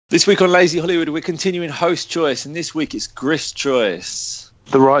This week on Lazy Hollywood, we're continuing host choice, and this week it's Griff's choice.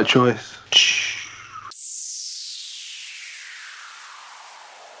 The right choice.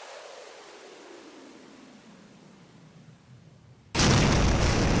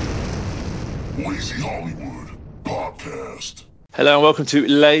 Lazy Hollywood Podcast. Hello and welcome to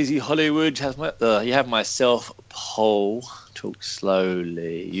Lazy Hollywood. You have myself, Paul. Talk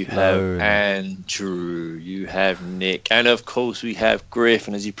slowly. You have Andrew. You have Nick. And of course we have Griff.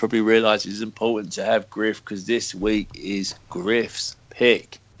 And as you probably realise, it's important to have Griff because this week is Griff's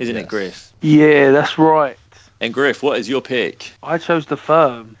pick. Isn't it, Griff? Yeah, that's right. And Griff, what is your pick? I chose The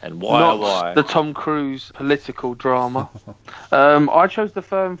Firm. And why? Not the Tom Cruise political drama. I chose The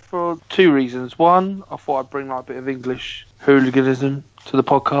Firm for two reasons. One, I thought I'd bring like a bit of English hooliganism to the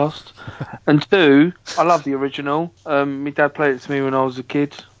podcast. And two, I love the original. My dad played it to me when I was a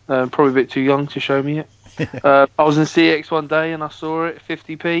kid. Probably a bit too young to show me it. I was in CX one day and I saw it,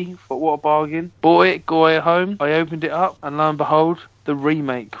 50p. Thought, what a bargain. Bought it, got it home. I opened it up and lo and behold, the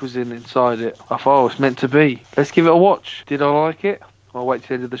remake was inside it. I thought, it's meant to be. Let's give it a watch. Did I like it? I'll wait till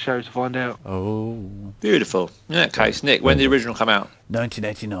the end of the show to find out. Oh. Beautiful. In that case, Nick, when did the original come out?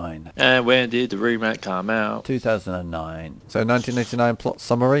 1989. And when did the remake come out? 2009. So 1989 plot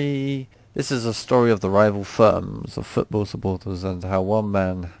summary. This is a story of the rival firms of football supporters and how one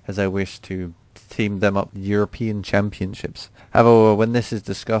man has a wish to team them up European championships. However, when this is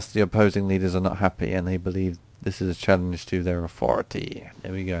discussed, the opposing leaders are not happy and they believe this is a challenge to their authority.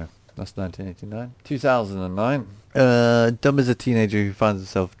 There we go. That's 1989. 2009. Dumb is a teenager who finds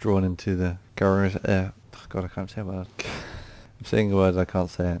himself drawn into the God, I can't say a word. I'm saying a word, I can't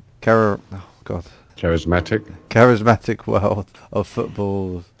say it. Charismatic world of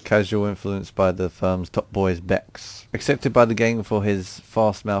football, casual influenced by the firm's top boys Bex. Accepted by the gang for his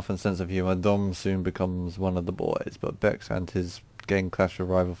fast mouth and sense of humour, Dom soon becomes one of the boys, but Bex and his gang clash with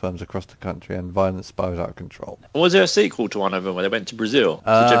rival firms across the country and violence spirals out of control. Was there a sequel to one of them where they went to Brazil?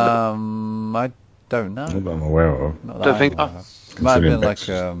 I don't know. Not that I'm aware of. Not Don't think- It might have been like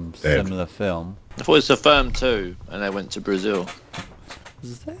a dead. similar film. I thought it was The Firm 2 and they went to Brazil.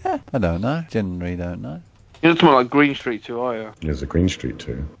 Is there? I don't know. Generally don't know. You're talking about like Green Street 2, are you? There's a Green Street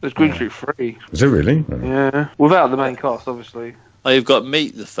too. There's Green Street 3. Is it really? No. Yeah. Without the main cast, obviously. Oh, you've got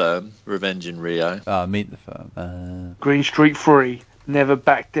Meet the Firm, Revenge in Rio. Meet the Firm. Green Street 3. Never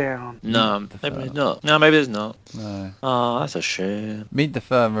back down. No, maybe there's not. No, maybe there's not. No. Oh, that's a shame. Meet the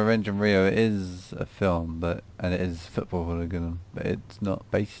Firm, Revenge in Rio is a film, and it is football hooligan, but it's not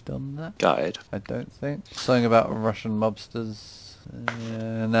based on that. Gutted. I don't think. Something about Russian mobsters.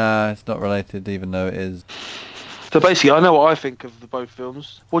 Nah, it's not related, even though it is. So basically, I know what I think of the both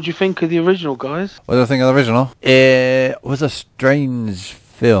films. What do you think of the original, guys? What do I think of the original? It was a strange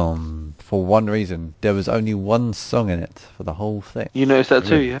film for one reason. There was only one song in it for the whole thing. You noticed that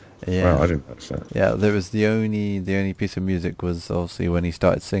too, yeah? Yeah. Wow, I didn't notice that. Yeah, there was the only piece of music was obviously when he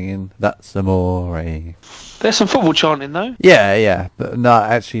started singing That's Amore. There's some football chanting though. Yeah, but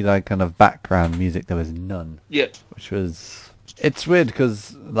not actually like kind of background music. There was none. Yeah. Which was... It's weird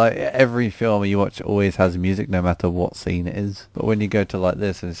because like every film you watch always has music no matter what scene it is. But when you go to like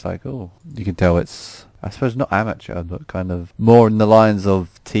this, it's like, oh, you can tell it's, I suppose not amateur, but kind of more in the lines of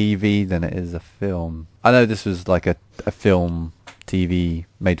TV than it is a film. I know this was like a film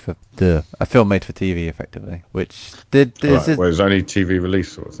made for TV effectively, which did this Right, well, it was only TV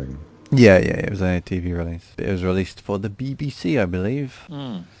release sort of thing. Yeah, it was only a TV release. It was released for the BBC, I believe.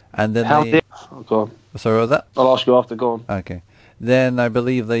 And then Oh, go on. Sorry, what was that? I'll ask you after. Go on. Okay. Then I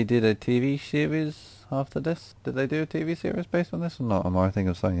believe they did a TV series after this. Did they do a TV series based on this or not? Am I thinking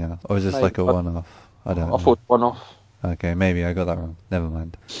of something else? Or is this like a one-off? I don't know. I thought one off. Okay, maybe I got that wrong. Never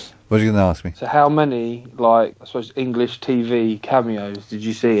mind. What are you going to ask me? So how many, like, I suppose English TV cameos did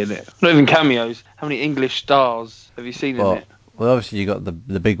you see in it? Not even cameos. How many English stars have you seen in it? Well, obviously you got the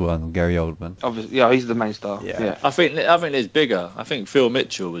big one, Gary Oldman. Obviously, yeah, he's the main star. Yeah. I think there's bigger. I think Phil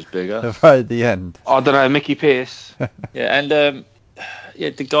Mitchell was bigger. Right at the end. I don't know, Mickey Pearce. Yeah, and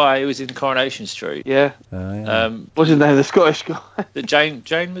the guy who was in Coronation Street. Yeah. Yeah. What's his name? The Scottish guy. The Jane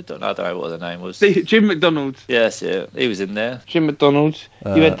McDonald. I don't know what the name was. Jim McDonald. Yes, yeah, he was in there. Jim McDonald.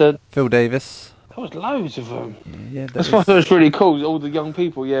 You had Phil Davis. There was loads of them. Yeah, That's why it was really cool. All the young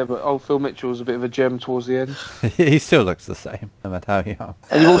people, yeah, but old Phil Mitchell was a bit of a gem towards the end. He still looks the same, no matter how young.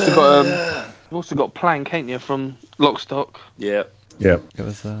 And you've also got Plank, ain't you, from Lock, Stock? Yeah. Yeah. It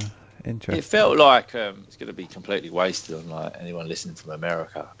was interesting. It felt like it's going to be completely wasted on like anyone listening from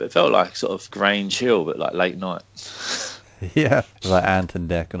America, but it felt like sort of Grange Hill, but like late night. Yeah, like Ant and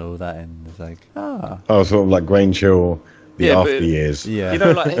Dec and all that, and it's like, Oh, sort of like Grange Hill the Yeah, after but- years. Yeah. You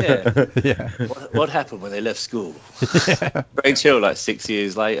know, like here, Yeah. what happened when they left school? Very chill. Like 6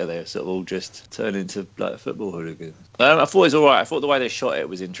 years later, they sort of all just turned into like football hooligans. I thought it was all right. I thought the way they shot it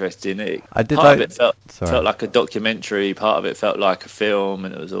was interesting. I did part like- of it Sorry. felt like a documentary. Part of it felt like a film,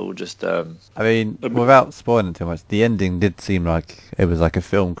 and it was all just. I mean, without spoiling too much, the ending did seem like it was like a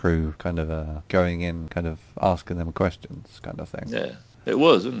film crew kind of going in, kind of asking them questions, kind of thing. Yeah, it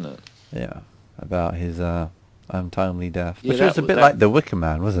was, wasn't it? Yeah, about his untimely death, Yeah, which that was a was- bit that- like The Wicker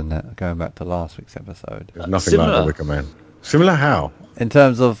Man, wasn't it? Going back to last week's episode. There's nothing like Similar. the Wicker Man. Similar how? In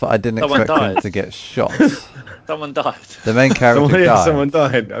terms of, I didn't Someone expect him died. to get shot. Someone died. The main character Someone, died. someone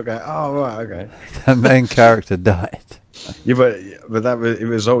died. Okay. Oh right. Okay. The main character died. Yeah, but it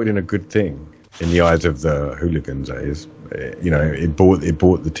resulted in a good thing in the eyes of the hooligans. That is, it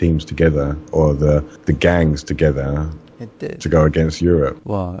brought the teams together, or the gangs together, It did. to go against Europe.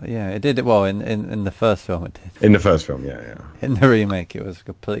 Well, yeah, it did. Well, in the first film, it did. In the first film, yeah. In the remake, it was a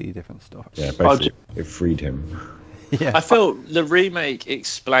completely different story. Yeah, basically, it freed him. Yeah. I felt the remake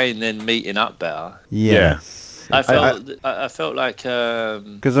explained them meeting up better. Yes. I felt like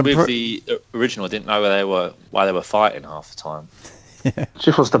 'Cause I'm with the original, I didn't know why they were fighting half the time.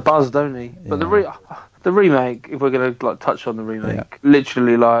 Just wants to buzz, don't he? But the remake, if we're gonna like touch on the remake,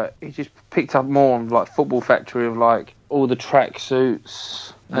 literally like he just picked up more on like Football Factory of like all the track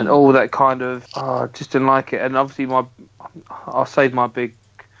suits and all that kind of. I just didn't like it, and obviously I'll save my big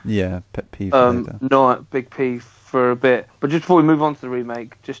Pet peeve. later. not big peeve for a bit. But just before we move on to the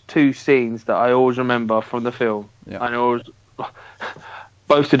remake, just two scenes that I always remember from the film. Yeah. And always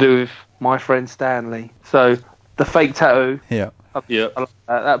both to do with my friend Stanley. So the fake tattoo. Yeah. Yeah. I like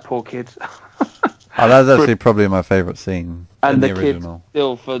that poor kid. Oh, that's actually probably my favourite scene in And the the kid original.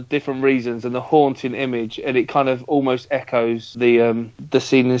 still for different reasons, and the haunting image, and it kind of almost echoes the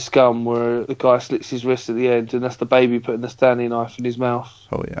scene in Scum where the guy slits his wrist at the end, and that's the baby putting the Stanley knife in his mouth.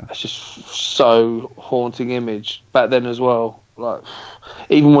 Oh yeah. That's just so haunting image back then as well. Like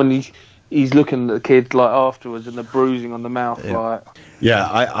even when he's looking at the kid like afterwards, and the bruising on the mouth, Yeah. like Yeah,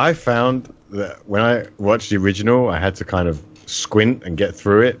 I found that when I watched the original, I had to kind of squint and get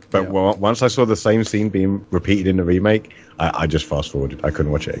through it. But once I saw the same scene being repeated in the remake, I just fast forwarded. I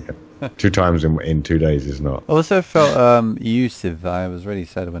couldn't watch it again. 2 times in 2 days is not. I also felt Yusuf. I was really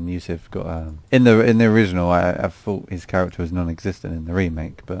sad when Yusuf got in the original. I thought his character was non-existent in the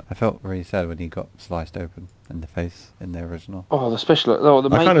remake, but I felt really sad when he got sliced open in the face in the original. oh the special. Oh, the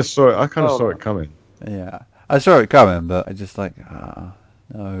I kind of saw it. I kind of saw it coming. Yeah, I saw it coming, but I just like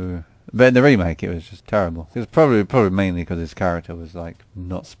no. But in the remake, it was just terrible. It was probably mainly because his character was like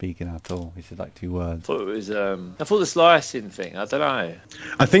not speaking at all. He said like 2 words. I thought it was. I thought the slicing thing. I don't know.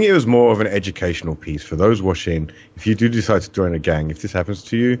 I think it was more of an educational piece for those watching. If you do decide to join a gang, if this happens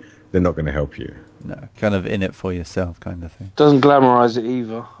to you, they're not going to help you. No, kind of in it for yourself kind of thing. doesn't glamorize it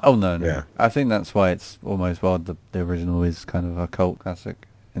either. Oh no. Yeah. I think that's why it's almost well the original is kind of a cult classic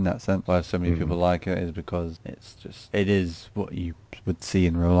in that sense. Why so many people like it is because it is what you would see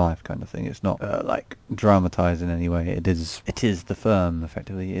in real life kind of thing. It's not like dramatized in any way. It is the firm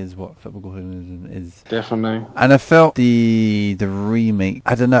effectively. It is what football hooliganism is. Definitely. And I felt the remake.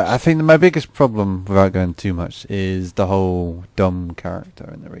 I don't know. I think my biggest problem, without going too much, is the whole Dom character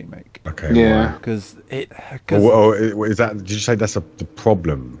in the remake. Okay. Yeah. Because Is that? Did you say that's the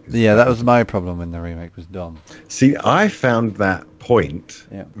problem? yeah, that was my problem in the remake was Dom. See, I found that point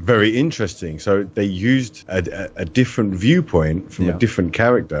Yeah. very interesting. So they used a different viewpoint from Yeah. a different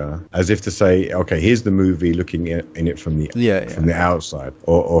character, as if to say, okay, here's the movie looking in it from the from the outside,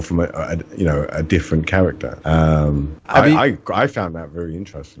 or from a different character. I found that very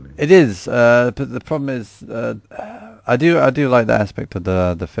interesting. It is, but the problem is, I do like that aspect of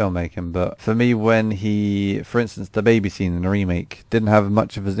the filmmaking, but for me, when for instance, the baby scene in the remake didn't have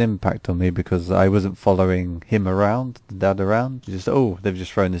much of an impact on me because I wasn't following him around, the dad around. They've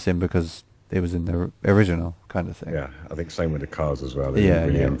just thrown this in because it was in the original kind of thing. Yeah, I think same with the cars as well. They Yeah, didn't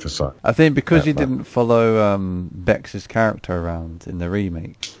really yeah. emphasize. I think because you Yeah, didn't follow Bex's character around in the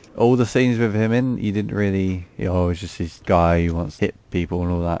remake, all the scenes with him you didn't really, it's just this guy who wants to hit people and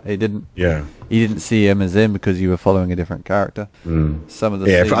all that. Yeah. You didn't see him as him because you were following a different character. Some of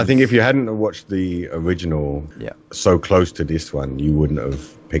the Yeah, scenes, I think if you hadn't watched the original so close to this one, you wouldn't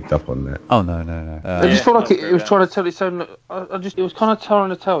have picked up on that. Oh no. I just feel like I it agree was with trying to tell its own. It was kind of trying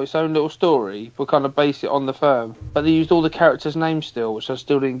to tell its own little story, but kind of base it on the firm. But they used all the characters' names still, which I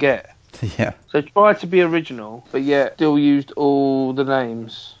still didn't get. yeah. So they tried to be original, but yet still used all the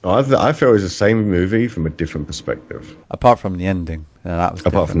names. I feel it was the same movie from a different perspective. Apart from the ending, that was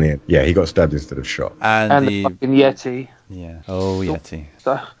Apart from the end. Yeah, he got stabbed instead of shot. and And the the fucking Yeti. yeah. Oh Yeti.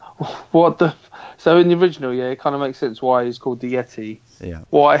 So, What the? So in the original, yeah, it kind of makes sense why he's called the Yeti. Yeah.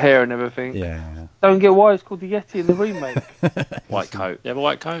 White hair and everything. Yeah. Don't get why it's called the Yeti in the remake. White coat. You have a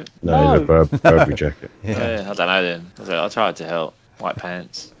white coat? No, the Burberry jacket. Yeah. I don't know then. I tried to help. White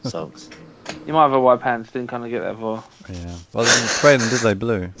pants, socks. You might have a white pants, didn't kind of get that far. Yeah. Well, then sprayed them, did they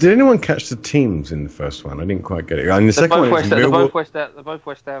blue? Did anyone catch the teams in the first one? I didn't quite get it. And the second one is They're Millwall, both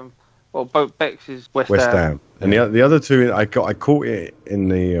West Ham. Well, both Bex is West Ham. And the other two, I caught it in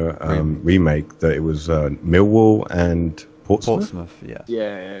the remake that it was Millwall and Portsmouth. Yeah.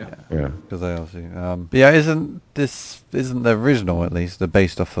 Yeah. Because they obviously. But yeah, isn't the original at least? They're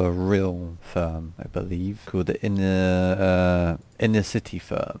based off a real firm, I believe, called the Inner City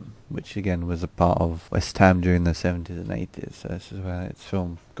Firm, which again was a part of West Ham during the 70s and 80s. So this is where its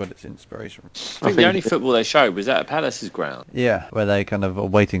film got its inspiration. I think the only football they showed was at Palace's ground. Yeah, where they kind of are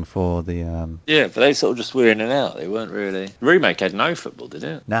waiting for the. Yeah, but they sort of just were in and out. They weren't really. The remake had no football, did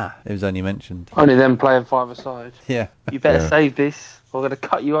it? Nah, it was only mentioned. Only them playing five-a-side. Yeah. You better save this, or I'm going to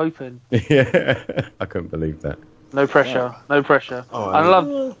cut you open. Yeah, I couldn't believe that. No pressure, no pressure. Oh,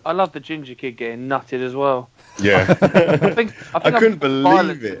 I love the ginger kid getting nutted as well. Yeah. I think I couldn't believe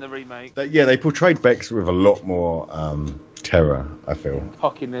violence it. in the remake. They portrayed Bex with a lot more terror, I feel.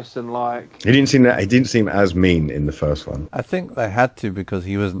 Cockiness and like. He didn't seem as mean in the first one. I think they had to because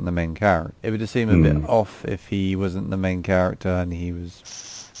he wasn't the main character. It would have seemed a bit off if he wasn't the main character and he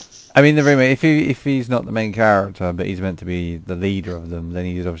was. I mean, the remake. If he's not the main character, but he's meant to be the leader of them, then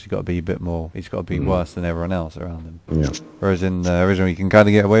he's obviously got to be a bit more. He's got to be worse than everyone else around him. Yeah. Whereas in the original, you can kind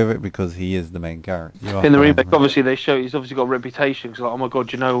of get away with it because he is the main character. In the remake, obviously they show he's obviously got a reputation. Cause like, oh my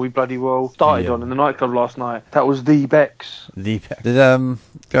god, you know, we bloody well started on in the nightclub last night. That was the Bex. Did go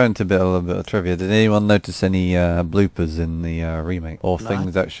into a little bit of trivia. Did anyone notice any bloopers in the remake or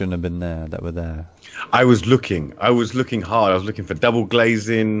things that shouldn't have been there that were there? I was looking hard. I was looking for double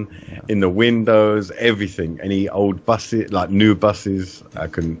glazing in the windows, everything. Any old buses, like new buses. I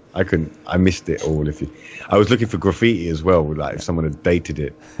couldn't. I missed it all. I was looking for graffiti as well, like if someone had dated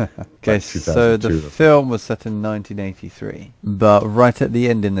it. Okay, like so the film was set in 1983, but right at the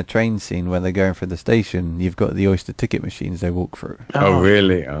end in the train scene when they're going through the station, you've got the Oyster ticket machines they walk through. Oh,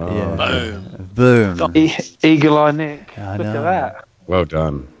 really? Oh. Yeah. Boom. Eagle Eye Nick. I Look know. at that. Well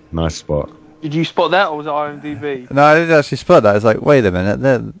done. Nice spot. Did you spot that, or was it IMDb? No, I didn't actually spot that. It's like, wait a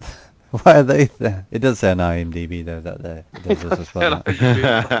minute, why are they there? It does say on IMDb though that they're.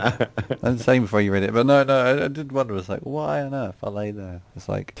 I'm saying before you read it, but no, I did wonder. It's like, why on earth are they there? It's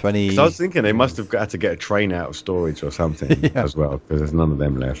like 20. Because I was thinking they must have had to get a train out of storage or something as well, because there's none of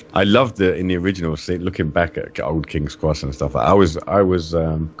them left. I loved it in the original scene, looking back at old King's Cross and stuff. I was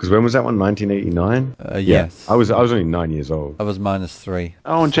because when was that one? 1989. Yes. I was only 9 years old. I was -3.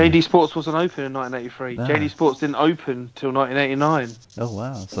 Oh, and JD Sports wasn't open in 1983. No. JD Sports didn't open till 1989. Oh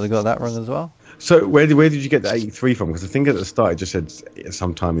wow! So they got that wrong as well. So where did you get the 83 from? Because I think at the start it just said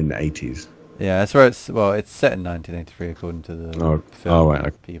sometime in the 80s. Yeah, that's where it's set in 1983 according to the film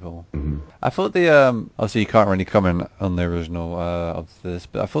right. people. Mm-hmm. I thought the obviously you can't really comment on the original of this,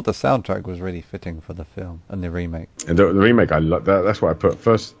 but I thought the soundtrack was really fitting for the film and the remake. And the remake, I love that. That's what I put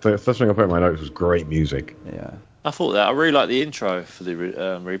first. The first thing I put in my notes was great music. Yeah. I thought that. I really liked the intro for the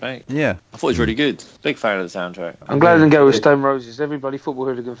remake. Yeah. I thought it was really good. Big fan of the soundtrack. I'm glad they didn't go with Stone Roses. Everybody football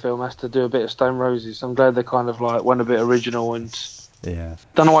hooligan film has to do a bit of Stone Roses. I'm glad they kind of like went a bit original and. Yeah.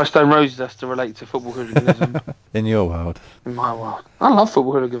 Don't know why Stone Roses has to relate to football hooliganism. In your world, In my world, I love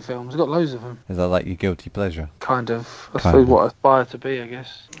football hooligan films. I've got loads of them. is that like your guilty pleasure? Kind of. I Kind suppose of. what I aspire to be, I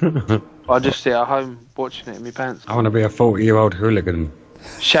guess. I just sit at home watching it in my pants. I want to be a 40-year-old hooligan.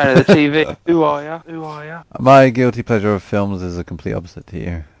 Shouting at the TV. Who are ya? Who are ya? My guilty pleasure of films is a complete opposite to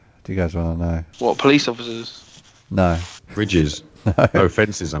you. Do you guys want to know? What, police officers? No. Bridges. No,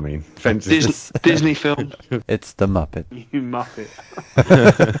 fences, I mean. Fences. Disney films. It's The Muppet. You muppet.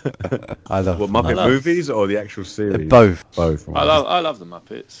 I love What, The Muppet movies or the actual series? Both. Both. I love the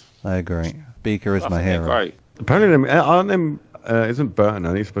Muppets. I agree. Beaker is I my think they're hero. great. Apparently, aren't them? Isn't Bert and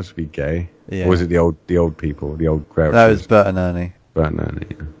Ernie supposed to be gay? Yeah. Or was it the old people, the old characters? That was Bert and Ernie. Bert and Ernie.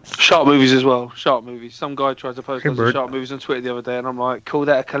 Yeah. Shark movies as well. Shark movies. Some guy tried to post Hey, loads of Bert. shark movies on Twitter the other day, and I'm like, call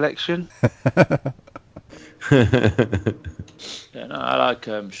that a collection? Yeah, no, I like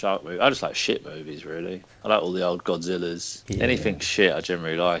shark movies. I just like shit movies, really. I like all the old Godzillas. Yeah. Anything shit, I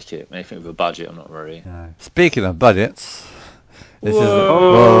generally like it. Anything with a budget, I'm not really. No. Speaking of budgets, this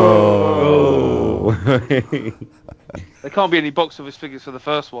Oh. There can't be any box office figures for the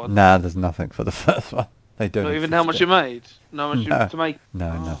first one. Nah, there's nothing for the first one. They don't. Not even exist how much yet. it made. No much No. to make.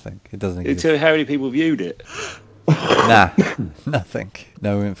 No, nothing. It doesn't You exist. tell me how many people viewed it. Nah, nothing.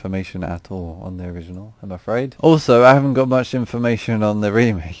 No information at all on the original, I'm afraid. Also, I haven't got much information on the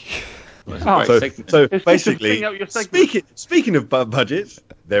remake. Well, it's a great segment. So It's basically, bring up your segment. speaking of budgets,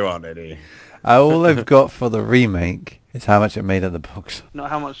 there aren't any. All I've got for the remake is how much it made at the box. Not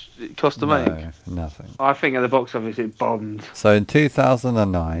how much it cost to make. No, nothing. I think at the box office it bombed. So in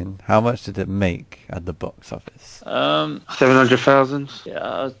 2009, how much did it make at the box office? 700,000.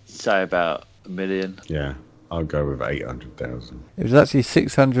 Yeah, I'd say about $1 million. Yeah, I'll go with 800,000. It was actually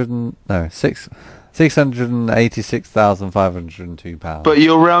 686,502 pounds. But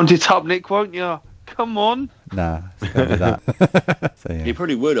you'll round it up, Nick, won't you? Come on. Nah, it's gonna be that. So, You yeah.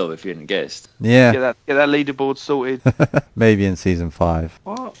 probably would have if you hadn't guessed. Yeah, Get that leaderboard sorted. maybe in season 5.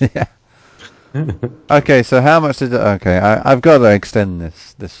 What? Yeah. Okay, so how much did it? Okay, I've got to extend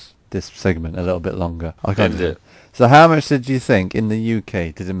this segment a little bit longer. I can't End do it. it. So how much did you think in the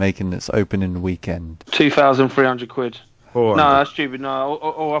UK did it make in its opening weekend? 2,300 quid. 400. No, that's stupid. No,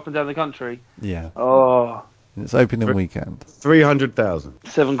 all up and down the country. Yeah, Oh, in its opening weekend. 300,000.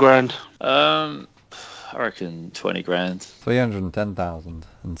 £7,000. I reckon 20 grand. 310,000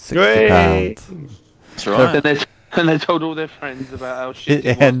 Great. £60. That's right. And they told all their friends about how shit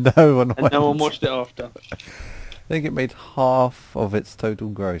it And was. no one And went. no one watched it after. I think it made half of its total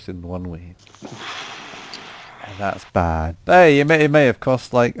gross in 1 week. And that's bad. Hey, it may have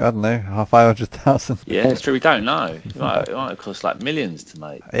cost like, I don't know, 500,000. Yeah, it's true. We don't know. It might have cost like millions to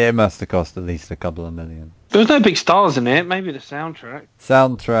make. It must have cost at least a couple of million. There was no big stars in it. Maybe the soundtrack.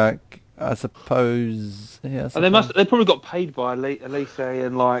 Soundtrack, I suppose. Yeah, And they probably got paid by Elise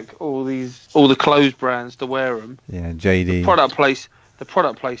and like all the clothes brands to wear them. Yeah, JD. The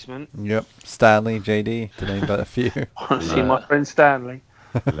product placement. Yep, Stanley, JD, to name but a few. I want to see my friend Stanley.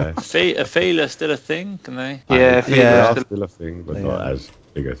 Less. A feeler still a thing, can they? Yeah, Yeah. Fila, Still a thing, but Yeah. not as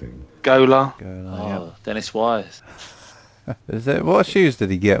big a thing. Gola. Going on, Oh, Dennis Wise. yep. Is it, what shoes did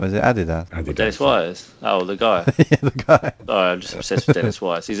he get? Was it Adidas? Dennis Wise. Oh, the guy. Yeah, the guy. Oh, I'm just obsessed with Dennis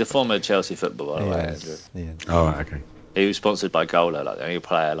Wise. He's a former Chelsea footballer, by the way, Andrew. Yes, yeah. Oh, right, okay. He was sponsored by Gola, like the only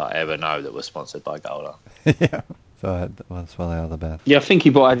player like I ever know that was sponsored by Gola. Yeah. So that's why they are the best. Yeah, I think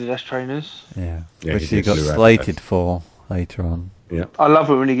he bought Adidas trainers. Yeah. Yeah, Which he he did got do Adidas. slated for later on. Yeah. I love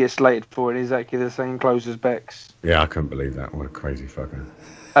it when he gets slated for it in exactly the same clothes as Bex. Yeah, I couldn't believe that. What a crazy fucker.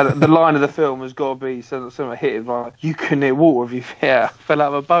 And the line of the film has got to be something hit him like, "You couldn't hit water if you fell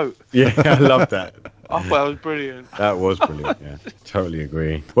out of a boat." Yeah, I love that. I thought it was brilliant. That was brilliant. Yeah, totally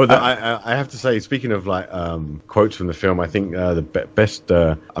agree. Well, I have to say, speaking of like quotes from the film, I think the best.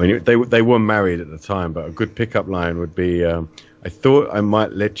 I mean, they were married at the time, but a good pickup line would be, "I thought I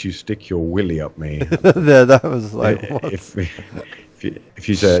might let you stick your willy up me. Yeah, that was like, what? if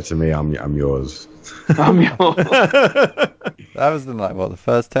you say it to me, I'm yours." I'm yours. That was in like, what, the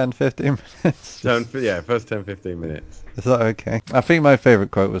first 10, 15 minutes? Yeah, first 10, 15 minutes. Is that okay? I think my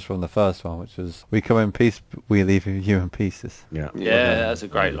favourite quote was from the first one, which was, "We come in peace, we leave you in pieces." Yeah. Yeah, that's a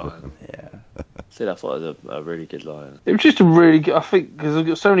great line. Yeah. Still, I thought it was a really good line. It was just a really good. I think because I've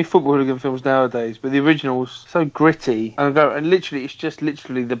got so many football hooligan films nowadays, but the original was so gritty and literally, it's just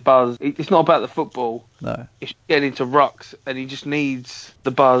literally the buzz. It's not about the football. No. It's getting into rucks, and he just needs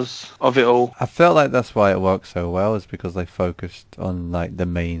the buzz of it all. I felt like that's why it worked so well, is because they focused on like the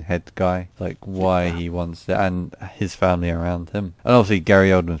main head guy, like why he wants it, and his family around him. And obviously Gary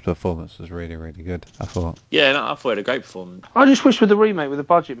Oldman's performance was really, really good, I thought. Yeah, no, I thought it had a great performance. I just wish with the remake with the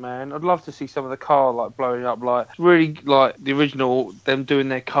budget, man, I'd love to see some of the car like blowing up, like really like the original, them doing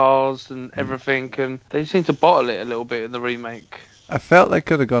their cars and everything, and they seem to bottle it a little bit in the remake. I felt they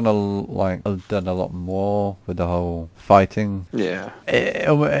could have done a lot more with the whole fighting. Yeah.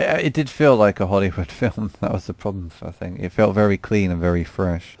 It did feel like a Hollywood film. That was the problem, I think. It felt very clean and very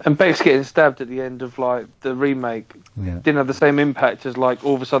fresh. And Bex getting stabbed at the end of like the remake Yeah. didn't have the same impact as like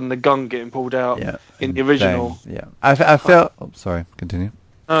all of a sudden the gun getting pulled out Yeah. in the original. Bang. Yeah. I felt... Oh, sorry. Continue.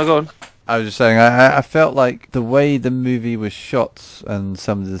 Oh, go on. I was just saying, I felt like the way the movie was shot and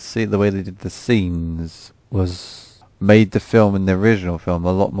some of the way they did the scenes made the film in the original film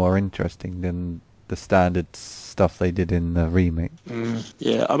a lot more interesting than the standard stuff they did in the remake.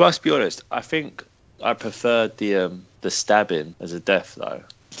 Yeah, I must be honest. I think I preferred the stabbing as a death, though.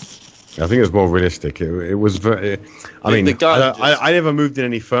 I think it was more realistic. It was very. I mean, the gun I never moved in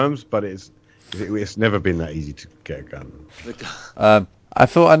any firms, but it's never been that easy to get a gun. I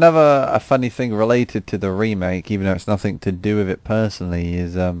thought a funny thing related to the remake, even though it's nothing to do with it personally,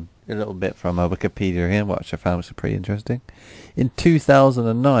 is a little bit from Wikipedia here, which I found was pretty interesting. in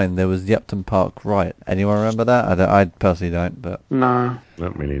 2009 there was the Upton Park riot. Anyone remember that? I personally don't, but No.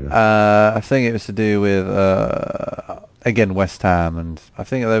 Not me neither. I think it was to do with again West Ham, and I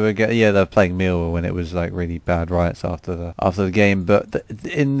think they were they were playing Millwall when it was like really bad riots after the game. But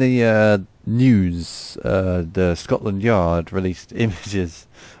in the news, the Scotland Yard released images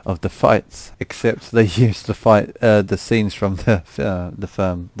of the fights, except they used the scenes from the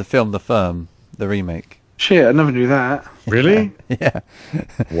film The Firm, the remake. Shit, I never knew that. Really? Yeah.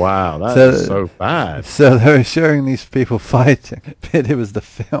 Wow, that's so bad. So they were showing these people fighting, but it was the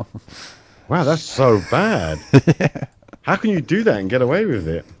film. Wow, that's so bad. Yeah. How can you do that and get away with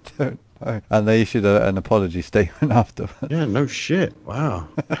it? Don't know. And they issued an apology statement afterwards. Yeah, no shit. Wow.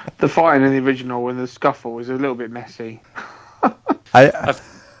 The fighting in the original and the scuffle was a little bit messy.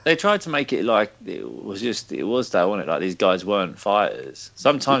 They tried to make it like it was that, wasn't it? Like these guys weren't fighters.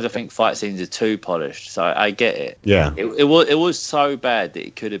 Sometimes I think fight scenes are too polished, so I get it. Yeah. It was so bad that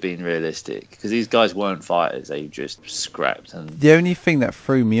it could have been realistic because these guys weren't fighters; they just scrapped. And The only thing that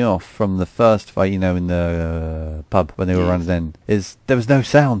threw me off from the first fight, in the pub when they were running in, is there was no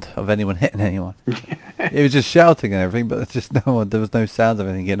sound of anyone hitting anyone. It was just shouting and everything, but just there was no sound of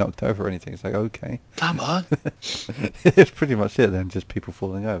anything getting knocked over or anything. It's like, okay. come on, It's pretty much it then, just people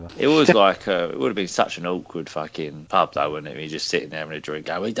falling over. it was like it would have been such an awkward fucking pub though, wouldn't it? You're just sitting there having a drink,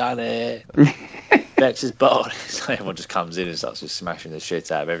 going, "We done it." Bex is bottled. So everyone just comes in and starts just smashing the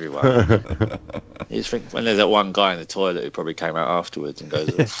shit out of everyone. You just think when there's that one guy in the toilet who probably came out afterwards and goes,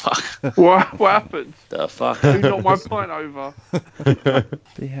 "Oh, fuck, What happened? the fuck." Who knocked my pint over? But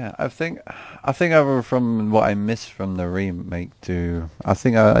yeah, I think over from what I missed from the remake to, I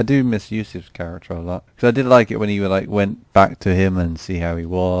think I do miss Yusuf's character a lot, because I did like it when he went back to him and see how he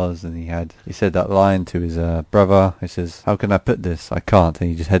was, and he said that line to his brother. He says, "How can I put this? I can't," and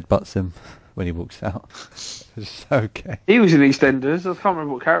he just headbutts him when he walks out. It's okay. He was in EastEnders. I can't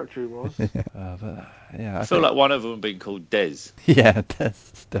remember what character he was. But yeah, I feel like one of them being called Des. yeah,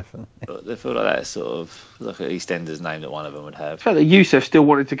 that's definitely. But I feel like that's sort of like an EastEnders name that one of them would have. I felt that Yusuf still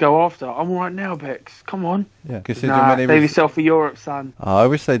wanted to go after. I'm all right now, Bex. Come on. Yeah, considering Nah, when he save was, yourself for Europe, son. I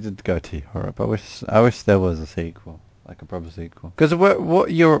wish they did go to Europe. I wish there was a sequel. Like a proper sequel. Because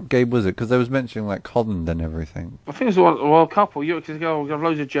what Europe game was it? Because they was mentioning like Holland and everything. I think it was a World Cup or Europe. Because we have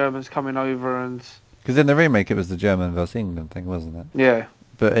loads of Germans coming over and Because in the remake it was the German versus England thing, wasn't it? yeah.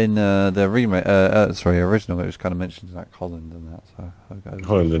 But in the remake, original, it was kind of mentioned like Holland and that. So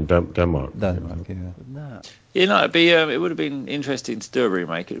Holland and Denmark. Denmark, yeah. No. You know, it would have been interesting to do a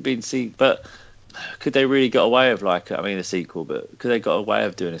remake. It would have been but could they really get away with a sequel? But could they got away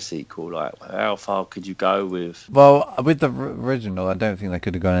of doing a sequel? Like, how far could you go with? Well, with the original, I don't think they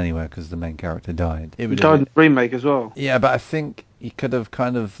could have gone anywhere because the main character died. It He would died have in the remake as well. yeah, but I think they could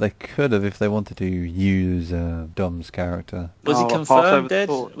have if they wanted to use Dom's character. Was he Pass over confirmed the dead?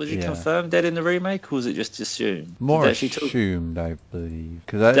 thought. Was he Yeah. confirmed dead in the remake, or was it just assumed? More Did they actually talk- assumed, I believe,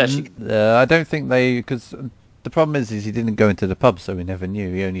 because Did I don't think because the problem is he didn't go into the pub, so we never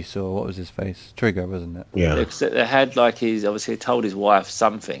knew. He only saw what was his face, Trigger, wasn't it? Yeah. Because they had obviously told his wife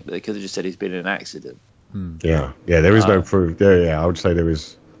something, but they could have just said he's been in an accident. Yeah. Yeah, there is no proof. I would say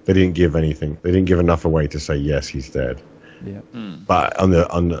they didn't give anything. They didn't give enough away to say, yes, he's dead. Yeah. But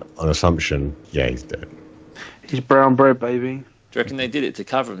on assumption, yeah, he's dead. He's brown bread, baby. Do you reckon they did it to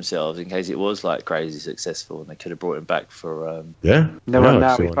cover themselves in case it was like crazy successful and they could have brought him back for? Yeah. Never Yeah,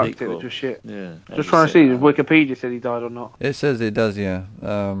 now I see he why. fucked it, Sequel. which was shit. Yeah. Just trying to see if Wikipedia said he died or not. It says it does, yeah.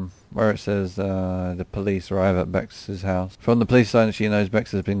 Where it says the police arrive at Bex's house. From the police sign, she knows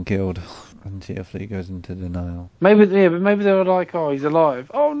Bex has been killed, and Fleet goes into denial. But maybe they were like, oh, he's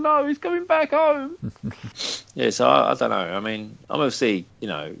alive. Oh no, he's coming back home. Yeah, so I don't know. I mean, obviously,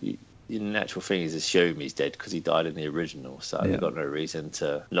 the natural thing is assume he's dead because he died in the original, so Yeah. they've got no reason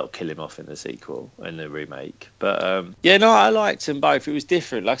to not kill him off in the sequel, in the remake. But I liked them both. It was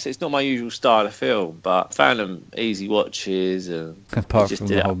different. Like I said, it's not my usual style of film, but I found them easy watches. And Apart just from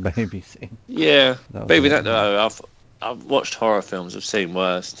did the it. whole baby scene. Yeah, That was but even it. that though, I've watched horror films. I've seen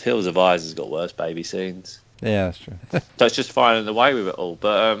worse. Hills of Eyes has got worse baby scenes. Yeah, that's true. So it's just finding the way with it all.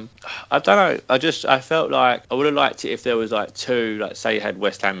 But I don't know. I felt like I would have liked it if there was like two, like say you had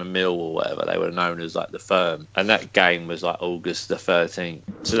West Ham and Mill or whatever, they were known as like the Firm, and that game was like August the 13th.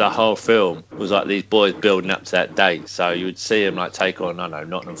 So the whole film was like these boys building up to that date. So you would see them like take on, I don't know,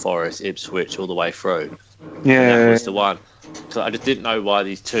 Nottingham Forest, Ipswich all the way through. And that Yeah. was the one. because I just didn't know why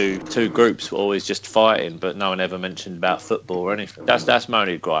these two groups were always just fighting, but no one ever mentioned about football or anything. That's my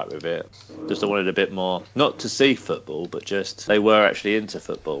only gripe with it. Just I wanted a bit more, not to see football, but just they were actually into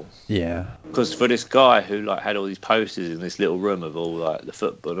football. Yeah. Because for this guy who like had all these posters in this little room of all like the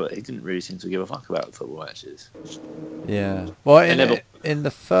football, he didn't really seem to give a fuck about football matches. Yeah. Well, in the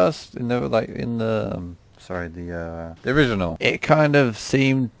original, it kind of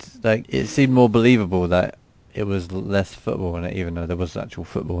seemed more believable that it was less football in it, even though there was actual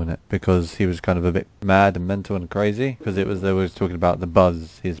football in it, because he was kind of a bit mad and mental and crazy, because they were talking about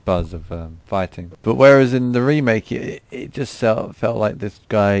his buzz of fighting. But whereas in the remake, it just felt like this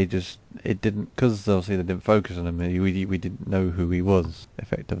guy because obviously they didn't focus on him, we didn't know who he was,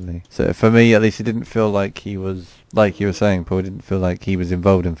 effectively. So for me, at least, it didn't feel like he was, like you were saying, Paul, it didn't feel like he was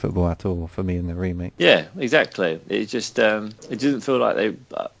involved in football at all, for me, in the remake. Yeah, exactly. It just, it didn't feel like like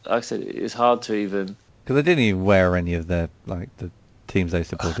I said, it was hard to even... Because they didn't even wear any of the teams they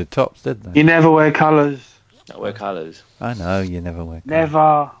supported tops, did they? You never wear colours. Not wear colours. I know, you never wear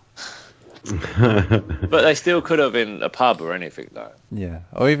colours. Never. But they still could have been a pub or anything, though. Yeah,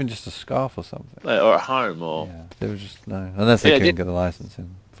 or even just a scarf or something. Or at home, or... Yeah, they were just, no. Unless they couldn't get the licence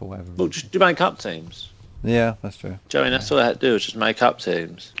in, for whatever reason. Well, just make up teams. Yeah, that's true. Do you know what I mean? That's all they had to do, was just make up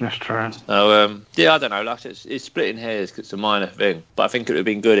teams. That's true. So, yeah, I don't know. Like it's splitting hairs 'cause it's a minor thing. But I think it would have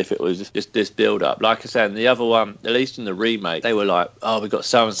been good if it was just this build-up. Like I said, the other one, at least in the remake, they were like, oh, we got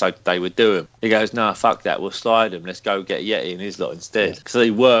so-and-so today, we're doing. He goes, no, fuck that, we'll slide him. Let's go get Yeti and his lot instead. Because they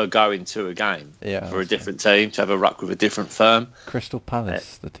were going to a game for a different team, to have a ruck with a different firm. Crystal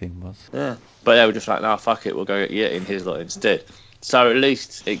Palace, the team was. Yeah. But they were just like, no, fuck it, we'll go get Yeti and his lot instead. So at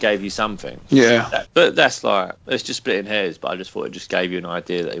least it gave you something. Yeah. But that's like, it's just splitting hairs, but I just thought it just gave you an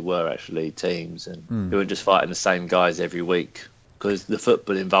idea that they were actually teams and they weren't just fighting the same guys every week. Because the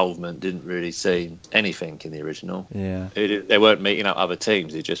football involvement didn't really seem anything in the original. Yeah. They weren't meeting up other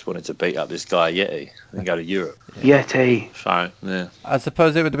teams, they just wanted to beat up this guy Yeti and go to Europe. Yeti. So, yeah. I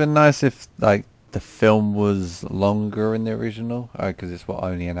suppose it would have been nice if, like, the film was longer in the original, because it's,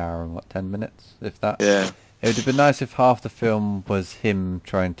 only an hour and, 10 minutes, if that? Yeah. It would have been nice if half the film was him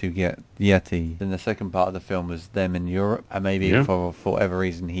trying to get Yeti, then the second part of the film was them in Europe, and maybe for whatever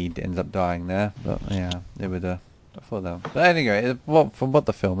reason he ends up dying there. But yeah, it would I thought that. But anyway, from what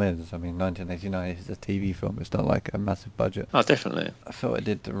the film is, I mean, 1989 is a TV film. It's not like a massive budget. Oh, definitely. I thought it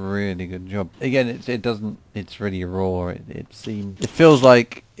did a really good job. Again, it doesn't. It's really raw. It feels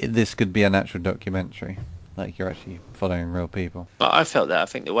like this could be an actual documentary. Like you're actually following real people. But I felt that. I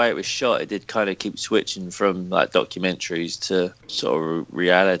think the way it was shot, it did kind of keep switching from like documentaries to sort of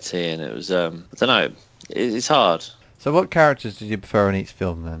reality, and it was I don't know. It's hard. So what characters did you prefer in each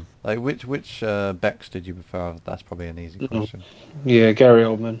film then? Like which Becks did you prefer? That's probably an easy question. Yeah, Gary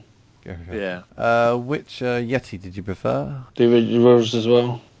Oldman. Yeah. Which Yeti did you prefer? The originals as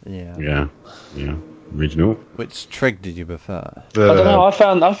well. Yeah. Yeah. Original. Which Trig did you prefer? I don't know. I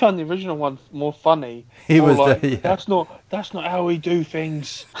found the original one more funny. He was like, that's not how we do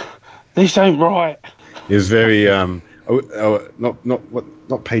things. This ain't right. He was very not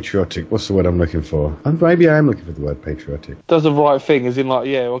patriotic. What's the word I'm looking for? Maybe I am looking for the word patriotic. Does the right thing, as in like,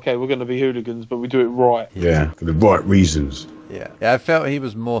 yeah, okay, we're going to be hooligans, but we do it right. Yeah, for the right reasons. Yeah, I felt he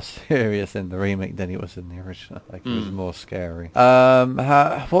was more serious in the remake than he was in the original. Like he was more scary.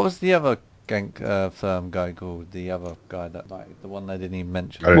 What was the other firm guy called? The other guy that the one they didn't even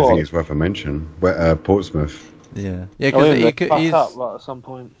mention. I don't think it's worth a mention. Portsmouth. Yeah, because he's up like, at some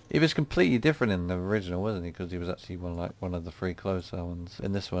point. He was completely different in the original, wasn't he? Because he was actually one of the three closer ones.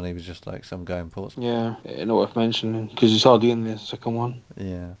 In this one, he was just like some guy in Portsmouth. Yeah, not worth mentioning because he's hardly in the second one.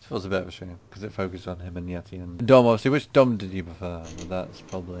 Yeah, it was a bit of a shame because it focused on him and Yeti and Dom. Obviously, which Dom did you prefer? Well, that's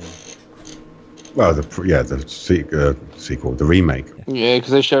probably. Well, the sequel, the remake. Yeah,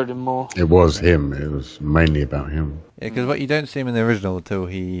 because they showed him more. It was him. It was mainly about him. Yeah, because what you don't see him in the original until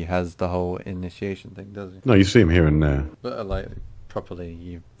he has the whole initiation thing, does he? No, you see him here and there. But like properly,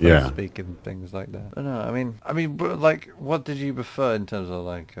 you speak and things like that. But no, I mean, like, what did you prefer in terms of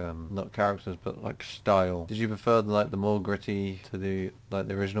like not characters but like style? Did you prefer like the more gritty to the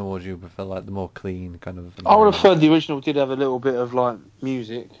original, or do you prefer like the more clean kind of? I would have preferred the original did have a little bit of like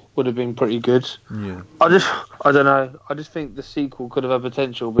music. Would have been pretty good. Yeah. I don't know. I just think the sequel could have had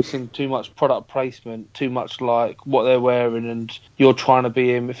potential, but seemed too much product placement, too much like what they're wearing, and you're trying to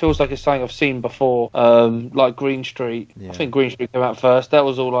be him. It feels like it's something I've seen before, like Green Street. Yeah. I think Green Street came out first. That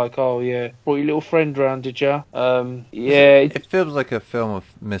was all like, oh yeah, brought your little friend round, did ya? Yeah. It feels like a film of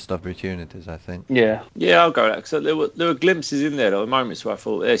missed opportunities, I think. Yeah. Yeah, I'll go with that. So there were glimpses in there, there were moments where I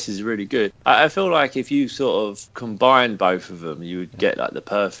thought this is really good. I feel like if you sort of combine both of them, you would get like the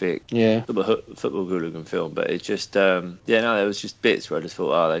perfect horrific football hooligan film, but it just there was just bits where I just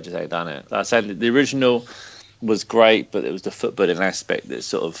thought, they just ain't done it. Like I said, the original was great, but it was the footballing aspect that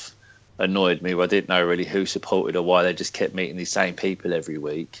sort of annoyed me, where I didn't know really who supported or why they just kept meeting these same people every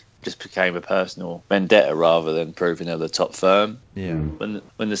week. Just became a personal vendetta rather than proving they were the top firm. Yeah. When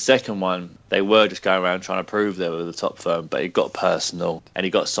the second one, they were just going around trying to prove they were the top firm, but it got personal and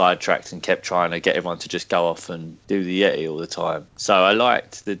he got sidetracked and kept trying to get everyone to just go off and do the Yeti all the time. So I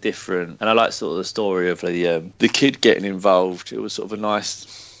liked the different, and I liked sort of the story of the kid getting involved. It was sort of a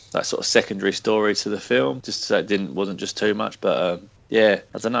nice, that sort of secondary story to the film, just so it wasn't just too much. But I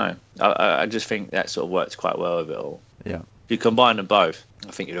don't know. I just think that sort of worked quite well with it all. Yeah. If you combine them both,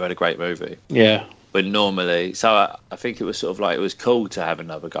 I think you'd have had a great movie. Yeah. But normally, so I think it was sort of like, it was cool to have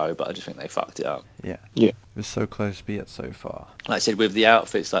another go, but I just think they fucked it up. Yeah. Yeah. It was so close, but yet so far. Like I said, with the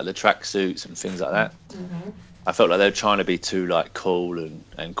outfits, like the tracksuits and things like that, I felt like they were trying to be too like cool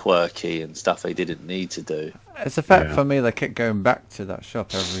and quirky and stuff they didn't need to do. It's a fact for me, they kept going back to that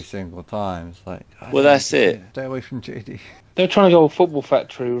shop every single time. It's like, well, that's it. Stay away from JD. They're trying to go to Football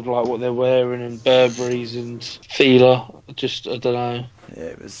Factory with like what they're wearing and Burberry's and Fila. Just, I don't know. Yeah,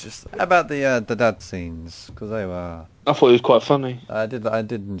 it was just about the dad scenes, because they were. I thought it was quite funny. I did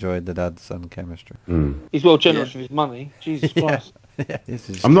enjoy the dad-son chemistry. He's well generous with his money. Jesus Christ. Yeah,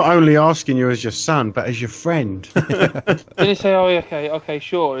 I'm not only asking you as your son, but as your friend. Then he say, "Oh, yeah, okay,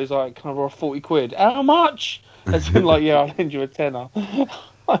 sure." He's like, "Can I borrow 40 quid?" How much? As in, like, yeah, I'll lend you a tenner.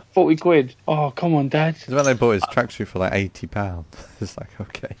 40 quid. Oh, come on, Dad. When they bought his tracksuit for like £80, it's like,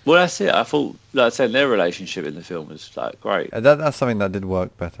 okay. Well, that's it. I thought, like I said, their relationship in the film was like great. That's something that did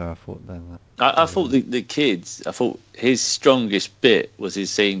work better, I thought, then. I thought the kids, I thought his strongest bit was his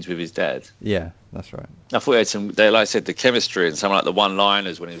scenes with his dad. Yeah, that's right. I thought he had like I said, the chemistry and some like the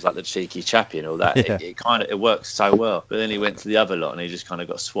one-liners when he was like the cheeky chappy and all that. Yeah. It worked so well. But then he went to the other lot and he just kind of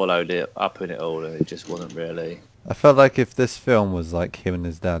got swallowed up in it all, and it just wasn't really. I felt like if this film was like him and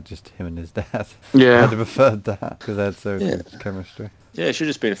his dad, just him and his dad, Yeah. I'd have preferred that, because they had so good chemistry. Yeah, it should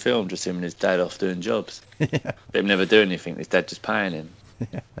just been a film, just him and his dad off doing jobs. Yeah. Him never doing anything, his dad just paying him.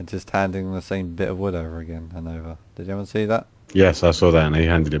 Yeah. And just handing the same bit of wood over again and over. Did anyone see that? Yes, I saw that, and he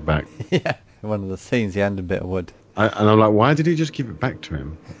handed it back. Yeah. In one of the scenes, he handed a bit of wood. And I'm like, why did he just give it back to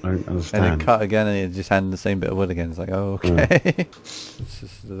him? I don't understand. And then cut again, and he just handed the same bit of wood again. It's like, oh, okay. It's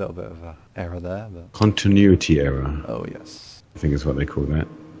just a little bit of an error there, but... Continuity error, Oh, yes. I think is what they call that.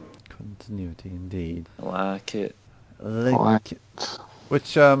 Continuity, indeed. I like it. Like it.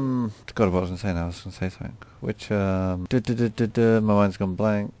 Which, God, what I was going to say now. I was going to say something. Which, my mind's gone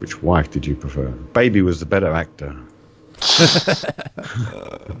blank. Which wife did you prefer? Baby was the better actor.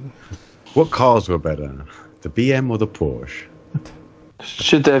 What cars were better? The BM or the Porsche?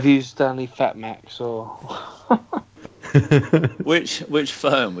 Should they have used Stanley Fatmax or? Which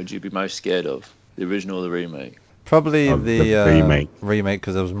firm would you be most scared of? The original or the remake? Probably the remake. Remake,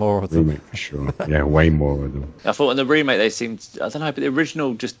 because there was more of them. Remake for sure. Yeah, way more of them. I thought in the remake they seemed, I don't know, but the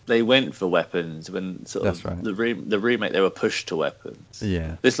original they went for weapons. When sort of Right. the remake they were pushed to weapons.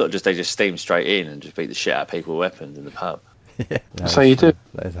 Yeah. This lot they just steamed straight in and just beat the shit out of people with weapons in the pub. Yeah. That's how you do it.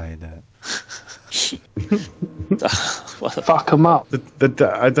 That is how you do it. What the Fuck them up.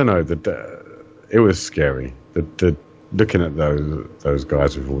 I don't know. It was scary. The looking at those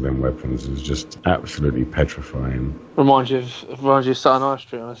guys with all them weapons was just absolutely petrifying. Reminds you of Sutton High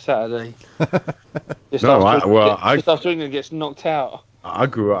Street on a Saturday. Just No, just after England gets knocked out. I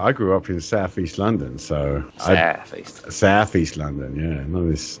grew up in Southeast London, so Southeast London, yeah, none of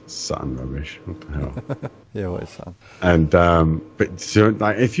this Sutton rubbish. What the hell? Yeah, what is that? And but so,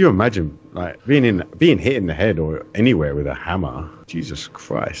 like, if you imagine like being hit in the head or anywhere with a hammer, Jesus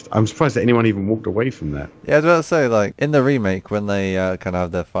Christ! I'm surprised that anyone even walked away from that. Yeah, I was about to say, like, in the remake, when they kind of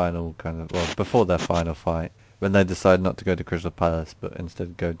have their final before their final fight, when they decide not to go to Crystal Palace, but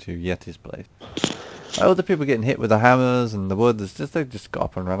instead go to Yeti's place. All the people getting hit with the hammers and the wood, they just got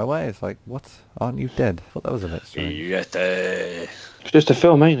up and ran away. It's like, what? Aren't you dead? I thought that was a bit strange. Yeti. It's just a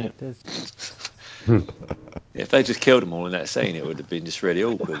film, ain't it? It is. If they just killed them all in that scene, it would have been just really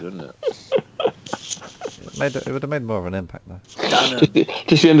awkward, wouldn't it? It would have made more of an impact, though.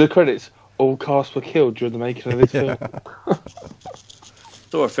 Just the end of the credits. All cast were killed during the making of this film.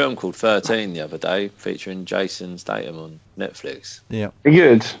 Saw a film called 13 the other day, featuring Jason Statham on Netflix. Yeah.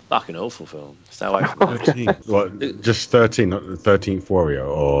 Good. Fucking awful film. Stay away from it. 13. What? Just 13, not the 13th Warrior,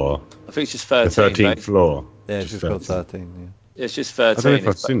 or I think it's just the 13. 13th Floor. Yeah, it's just called 13, It's just I 13. don't know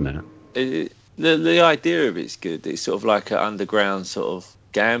if I've seen that. The idea of it's good. It's sort of like an underground sort of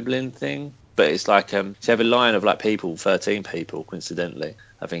gambling thing. but it's like you have a line of like people, 13 people, coincidentally,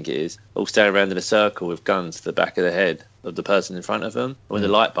 I think it is, all standing around in a circle with guns to the back of the head of the person in front of them. When the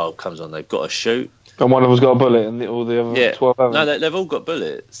light bulb comes on, they've got to shoot. And one of them's got a bullet, and all the other 12 haven't? No, they've all got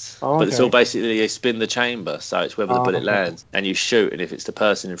bullets. Oh, but it's okay. all basically, you spin the chamber, so it's whether the bullet Okay. lands. And you shoot, and if it's the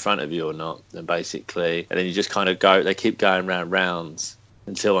person in front of you or not, then basically... And then you just kind of go... They keep going rounds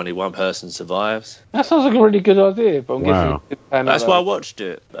until only one person survives. That sounds like a really good idea, but I'm Wow. guessing... it didn't pan out That's why I that watched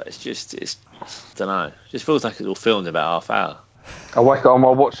it. But it's... I don't know. It just feels like it's all filmed in about half hour. way. I'll whack it on my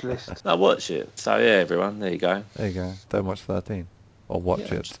watch list. I watch it. So yeah, everyone, there you go. There you go. Don't watch 13. Or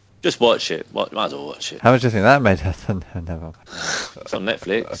watch Yeah. it. Just watch it. Might as well watch it. How much do you think that made? Never. It's on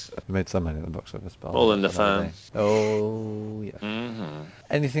Netflix. We made some money at the box office. But All in the another Firm. day. Oh, yeah. hmm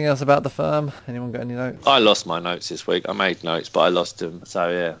Anything else about the Firm? Anyone got any notes? I lost my notes this week. I made notes, but I lost them. So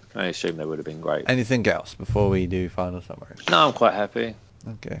yeah, I assume they would have been great. Anything else before we do final summary? No, I'm quite happy.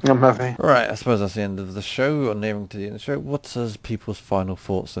 Okay. I'm happy. Right, I suppose that's the end of the show, or nearing to the end of the show. What's people's final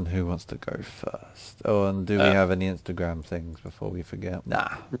thoughts and who wants to go first? Oh, and do we have any Instagram things before we forget? Nah.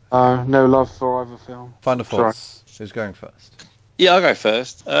 No love for either film. Final Sorry. thoughts. Who's going first? Yeah, I'll go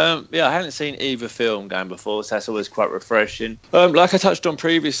first. Yeah, I hadn't seen either film going before, so that's always quite refreshing. Like I touched on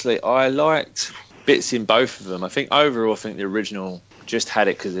previously, I liked bits in both of them. I think overall, I think the original just had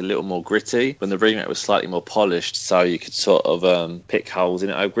it because it's a little more gritty, when the remake was slightly more polished, so you could sort of pick holes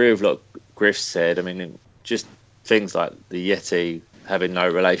in it. I agree with what Griff said. I mean, just things like the Yeti having no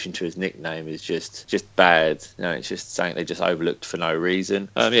relation to his nickname is just bad. You know, it's just something they just overlooked for no reason.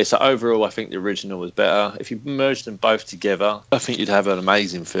 Yeah, so overall, I think the original was better. If you merged them both together, I think you'd have an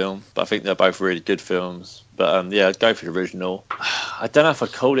amazing film. But I think they're both really good films. But yeah, I'd go for the original. I don't know if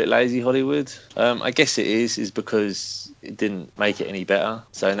I'd call it lazy Hollywood. I guess it is because it didn't make it any better.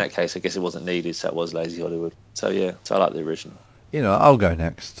 So in that case, I guess it wasn't needed, so it was lazy Hollywood. So yeah, so I like the original. You know, I'll go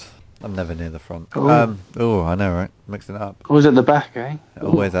next. I'm never near the front. Ooh. I know, right? Mixing it up. Was at the back, eh?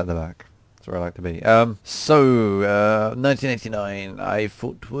 Always at the back. That's where I like to be. 1989, I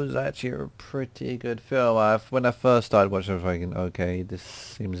thought was actually a pretty good film. When I first started watching, I was thinking, okay, this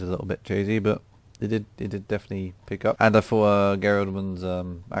seems a little bit cheesy, but it did definitely pick up. And I thought Gary Oldman's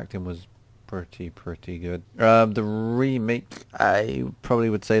acting was pretty good. The remake, I probably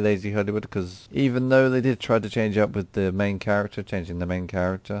would say Lazy Hollywood, because even though they did try to change up with the main character, changing the main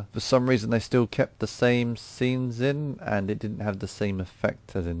character, for some reason they still kept the same scenes in, and it didn't have the same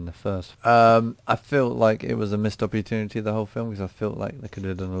effect as in the first. I felt like it was a missed opportunity, the whole film, because I felt like they could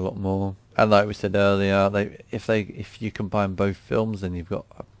have done a lot more. And like we said earlier, if you combine both films, then you've got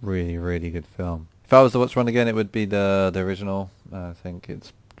a really good film. If I was to watch one again, it would be the original. I think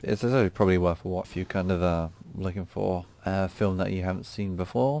it's probably worth a watch if you kind of looking for a film that you haven't seen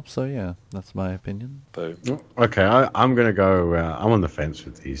before. So yeah, that's my opinion. Boom. Okay, I'm gonna go. I'm on the fence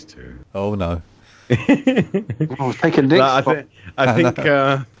with these two. Oh no. Oh, taking Nick's spot.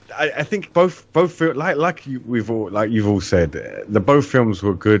 I think both feel like you've all said, the both films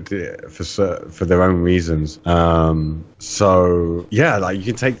were good for their own reasons. So yeah, like you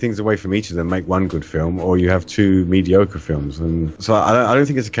can take things away from each of them, make one good film, or you have two mediocre films. And so I don't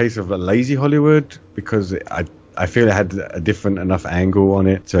think it's a case of a lazy Hollywood, because I feel it had a different enough angle on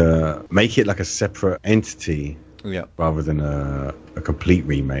it to make it like a separate entity. Yeah. Rather than a complete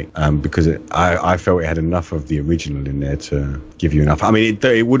remake, because I felt it had enough of the original in there to give you enough. I mean,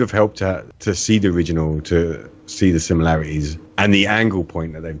 it would have helped to see the original, to see the similarities and the angle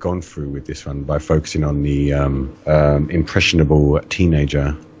point that they've gone through with this one by focusing on the impressionable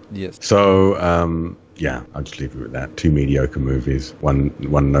teenager. Yes. So yeah, I'll just leave it with that. Two mediocre movies, one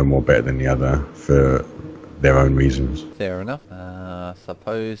no more better than the other for their own reasons. Fair enough.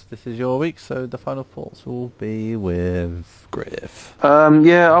 Suppose this is your week, so the final thoughts will be with Griff.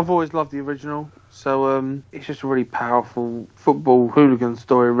 Yeah, I've always loved the original. So it's just a really powerful football hooligan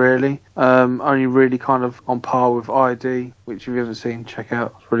story, really. Only really kind of on par with ID, which if you haven't seen, check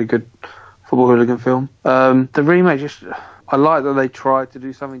out. It's a really good football hooligan film. The remake I like that they tried to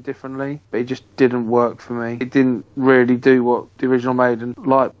do something differently, but it just didn't work for me. It didn't really do what the original made, and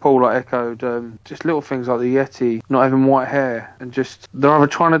like Paul echoed, just little things like the Yeti, not having white hair, and just they're either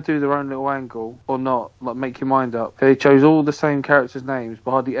trying to do their own little angle or not, like make your mind up. They chose all the same characters' names,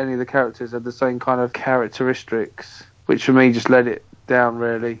 but hardly any of the characters had the same kind of characteristics, which for me just let it down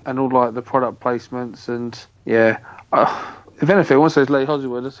really. And all like the product placements, and yeah, if anything, once there's late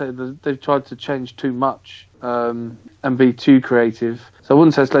Hollywood, I say they've tried to change too much. And be too creative. So I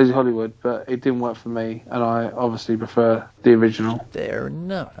wouldn't say it's lazy Hollywood, but it didn't work for me, and I obviously prefer the original. Fair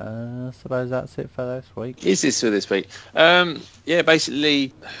enough. Suppose that's it for this week. Is this for this week? Yeah,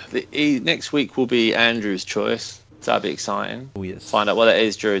 basically, next week will be Andrew's choice. So that'd be exciting. Oh, yes. Find out what that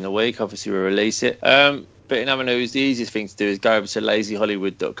is during the week. Obviously, we'll release it. But in other news, the easiest thing to do is go over to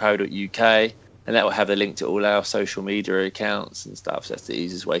lazyhollywood.co.uk, and that will have the link to all our social media accounts and stuff. So that's the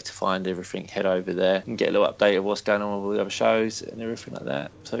easiest way to find everything. Head over there and get a little update of what's going on with all the other shows and everything like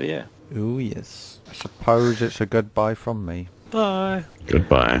that. So yeah. Oh, yes. I suppose it's a goodbye from me. Bye.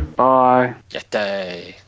 Goodbye. Bye. Good day.